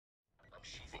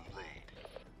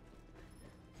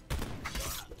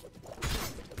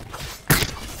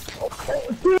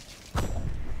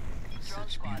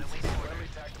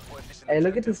Hey,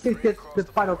 look at this dude get the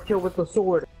final kill with the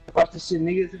sword. Watch this shit,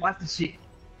 niggas. Watch this shit.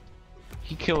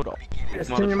 He killed all Just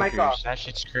turn your mic off. That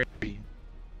shit's crazy.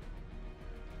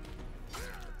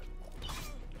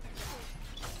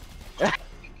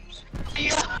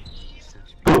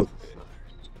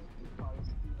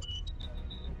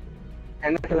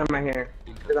 And look at my hair,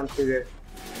 because I'm too good.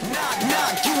 Knock,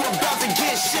 knock, you about to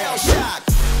get shell shocked.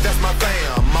 That's my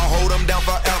fam, I'll hold them down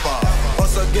forever.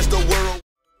 Us against the world.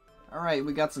 Alright,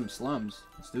 we got some slums.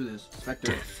 Let's do this.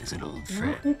 Spectre. Death is an old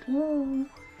friend.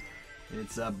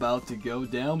 It's about to go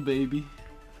down, baby.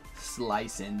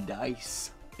 Slice and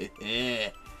dice.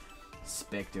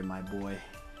 Spectre, my boy.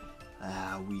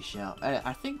 We shall.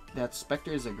 I think that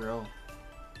Spectre is a girl.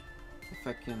 If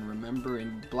I can remember,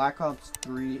 in Black Ops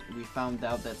 3, we found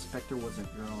out that Spectre was a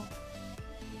girl.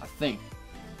 I think.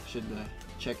 Should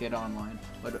check it online.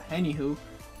 But anywho,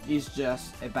 he's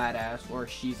just a badass, or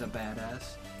she's a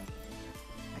badass.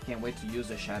 I can't wait to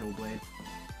use a Shadow Blade.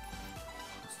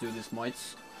 Let's do this,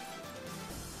 mates.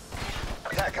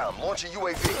 TACOM, launch a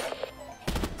UAV.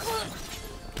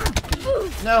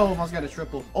 No, almost got a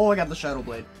triple. Oh, I got the Shadow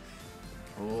Blade.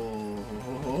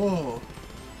 Oh.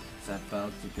 It's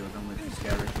about to go down with this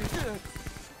guy right here.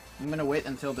 I'm gonna wait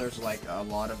until there's like a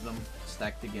lot of them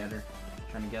stacked together.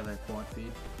 Trying to get a quad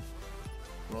feed.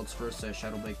 World's first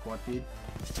Shadow Blade quad feed.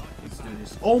 Let's do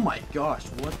this. Oh my gosh,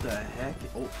 what the heck?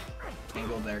 Oh, can't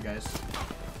go there, guys.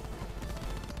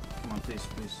 Come on, please,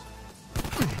 please.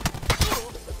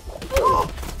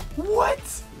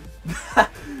 What?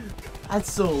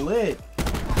 That's so lit.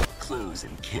 Close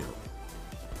and kill.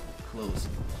 Close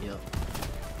and kill.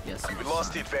 Yes, We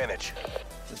lost the advantage.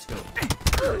 Let's go.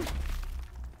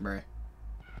 Bruh.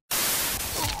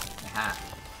 Aha.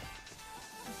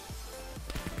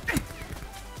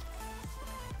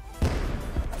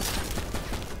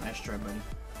 Nice try, buddy.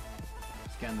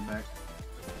 Scan the back.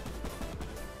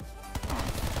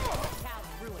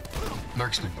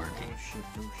 Marksman marking. Oh shit,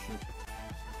 oh shit.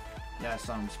 Yeah, I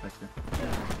saw him, Spectre.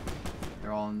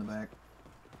 They're all in the back.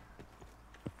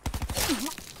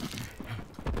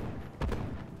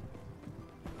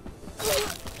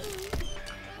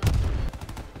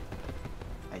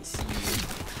 I see you.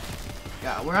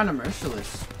 Yeah, we're on a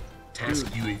merciless. Task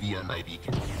UAV on my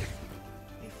beacon.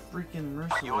 A freaking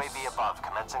merciless. UAV above,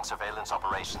 commencing surveillance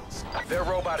operations. Their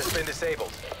robot has been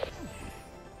disabled.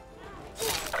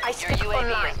 Your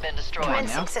UAV has been destroyed.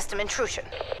 Commencing system intrusion.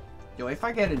 Yo, if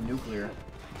I get a nuclear,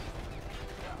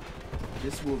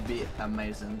 this will be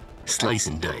amazing. Slice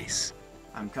and dice.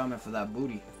 I'm coming for that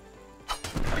booty.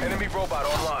 Enemy robot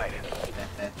online.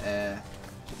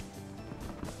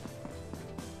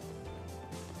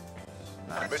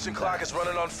 Mission clock is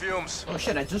running on fumes. Oh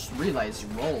shit, I just realized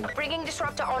roll. Bringing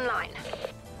disruptor online.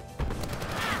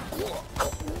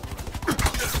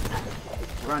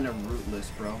 We're on a rootless,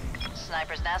 bro.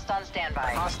 Sniper's nest on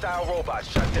standby. Hostile robot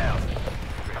shut down.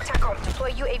 TACOM,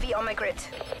 deploy UAV on my grid.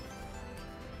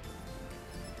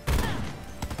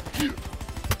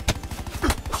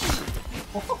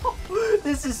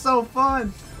 This is so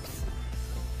fun.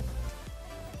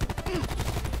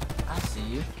 I see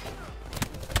you.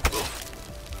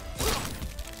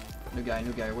 New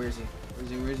guy, where is he?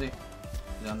 Where is he?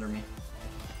 He's under me.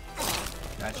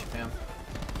 Got you, fam.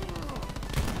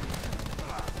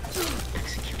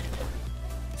 Executed.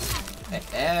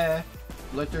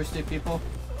 Bloodthirsty people.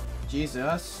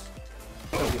 Jesus.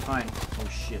 It'll be fine. Oh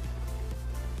shit.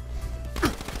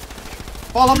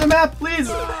 Follow the map, please!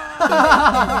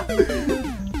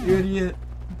 You idiot.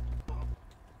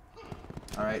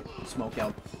 Alright, smoke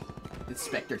out. It's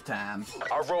Spectre time.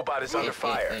 Our robot is under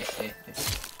fire.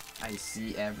 I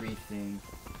see everything.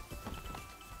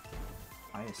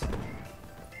 I see.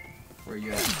 Where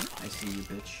you at? I see you,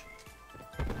 bitch.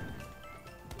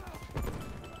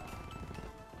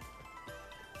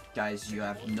 Guys, you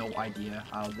have no idea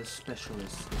how this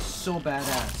specialist is so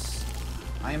badass.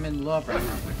 I am in love right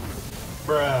now.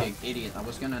 Bruh. Big idiot. I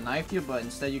was gonna knife you, but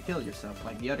instead you killed yourself,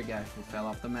 like the other guy who fell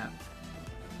off the map.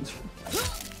 He's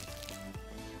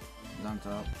on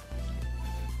top.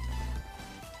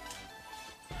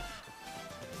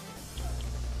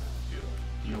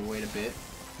 I'm gonna wait a bit.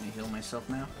 Let me heal myself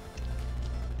now.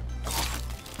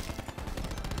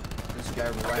 This guy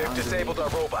right They've under disabled me. our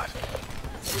robot.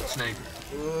 Sniper.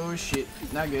 Oh shit,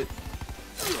 not good.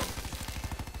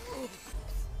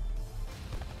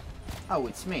 Oh,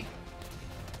 it's me.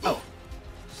 Oh,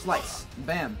 slice,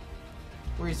 bam.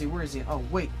 Where is he? Where is he? Oh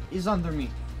wait, he's under me.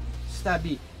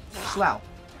 Stabby, slow.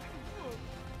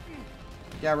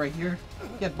 Yeah, right here.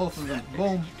 Get both of them.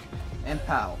 Boom, and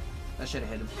pow. That should have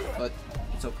hit him, but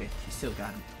it's okay. He still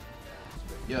got him.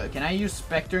 Yo, can I use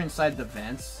Spectre inside the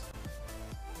vents?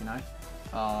 Can I?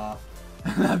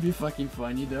 That'd be fucking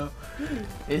funny though.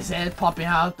 His head popping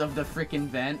out of the freaking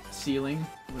vent, ceiling,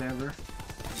 whatever.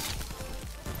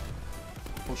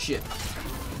 Oh shit.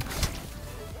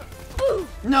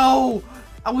 No!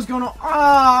 I was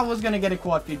gonna get a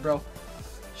quad feed, bro.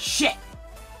 Shit!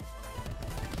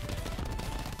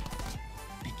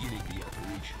 Beginning the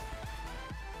operation.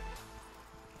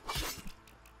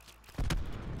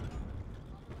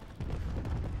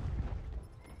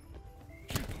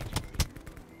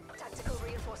 Tactical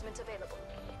reinforcements available.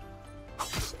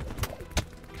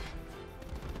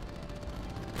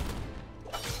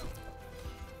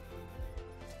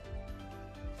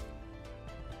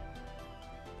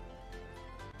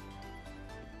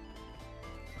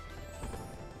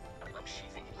 I'm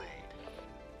sheathing blade.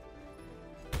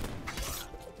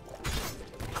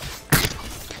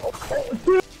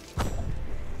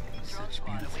 Such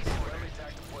beautiful.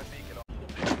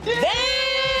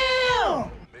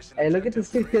 Hey, look at this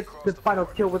kid get the final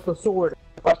kill with the sword.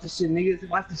 Watch the shit, niggas.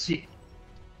 Watch the shit.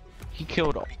 He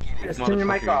killed all Just turn your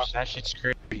mic off. motherfuckers. That shit's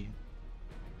crazy.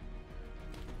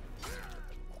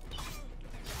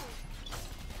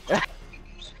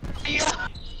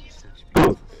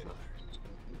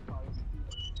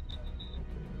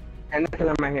 I'm not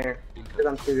killing my hair because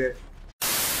I'm too good.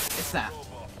 It's that.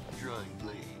 Drawing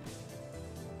blade.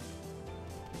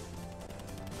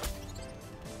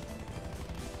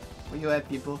 Where you at,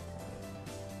 people?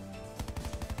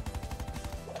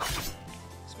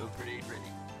 Smoke grenade ready.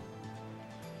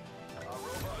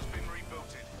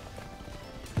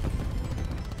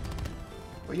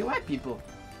 Where you at, people?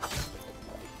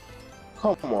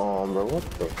 Come on, bro. What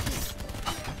the?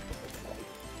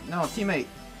 No, teammate.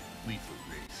 Lethal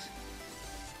grace.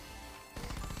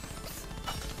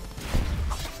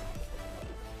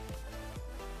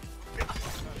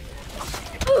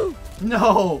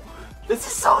 No! This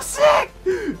is so sick!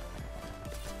 Wait,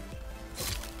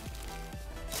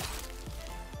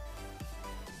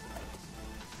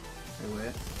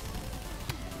 wait.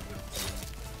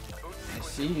 I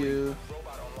see you.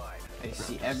 I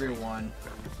see everyone.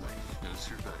 No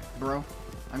survival. Bro,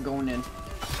 I'm going in.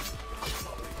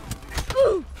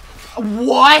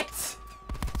 What?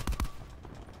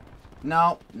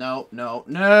 No, no, no,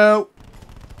 no!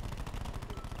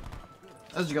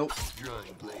 Let's go.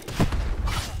 Drawing blade.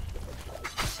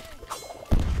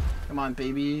 Come on,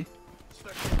 baby.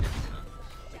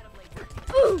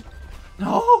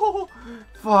 No!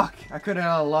 Fuck! I could have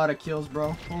had a lot of kills,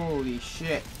 bro. Holy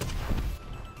shit.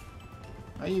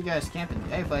 Why are you guys camping?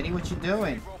 Hey, buddy, what you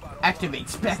doing? Activate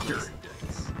Spectre!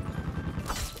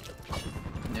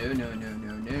 No, no, no,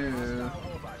 no, no.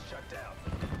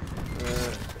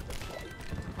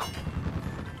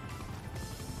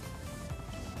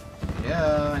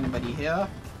 Yeah, anybody here? Are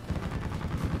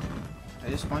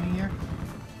they spawning here?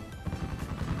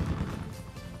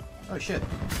 Oh shit.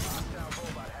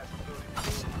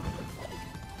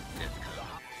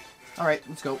 Alright,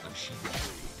 let's go. I'm sheathing blade.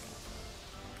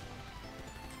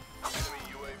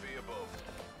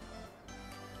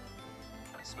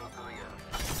 Smoke going out.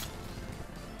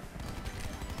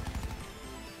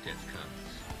 Death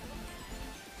comes.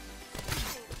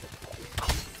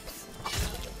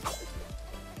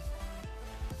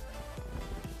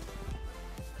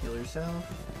 Heal yourself.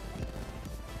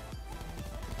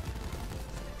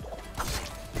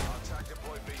 Attack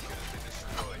deploy beacon has been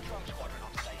destroyed. Drone squadron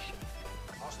on station.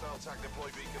 Hostile attack deploy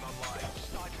beacon online.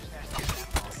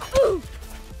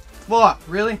 Fuck,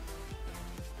 really?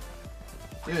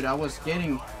 Dude, I was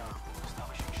getting...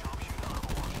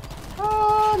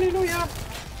 Hallelujah!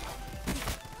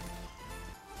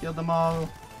 Killed them all.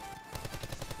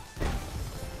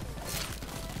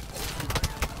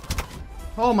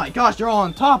 Oh my gosh, they're all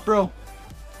on top, bro!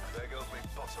 There goes my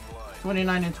bottom line.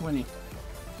 29 and 20. We have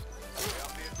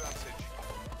the advantage.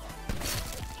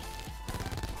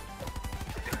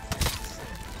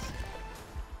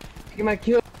 Taking my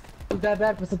kills. That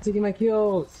bad for taking my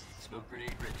kills. Smoke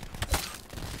grenade ready.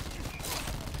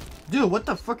 Dude, what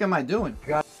the fuck am I doing?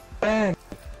 God damn.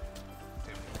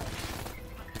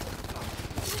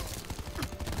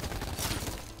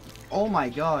 Oh my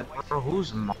god. Bro,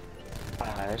 who's my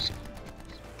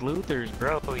Luthers,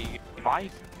 bro? My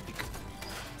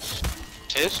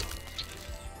sis?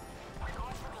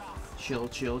 Chill,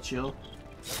 chill, chill.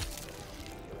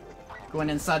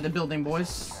 Going inside the building,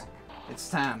 boys. It's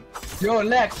time. Yo,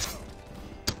 next.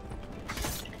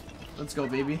 Let's go,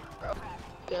 baby.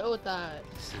 Go with that.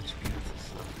 Such beautiful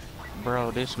flow.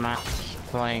 Bro, this man's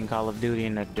playing Call of Duty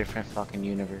in a different fucking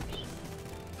universe.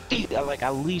 Like,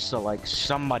 at least, like,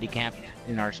 somebody camped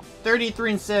in our...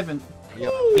 33 and 7.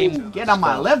 Yo, game Get on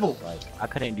my sucked. level. Like, I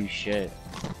couldn't do shit.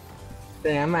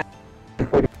 Damn, man.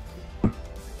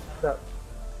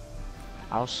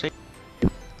 I'll see.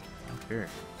 Here.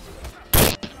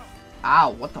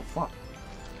 Ow, what the fuck?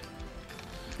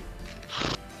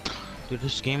 Dude,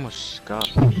 this game was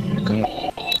scuffed.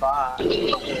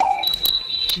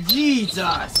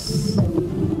 Jesus!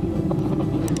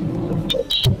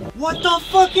 What the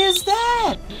fuck is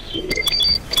that?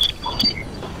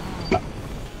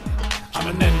 I'm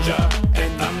a ninja,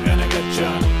 and I'm gonna get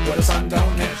ya where the sun don't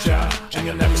hit ya, and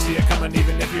you'll never see it coming.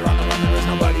 Even if you're on the run, there is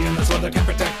nobody in this world that can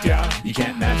protect ya. You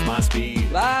can't match my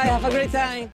speed. Bye, have a great time.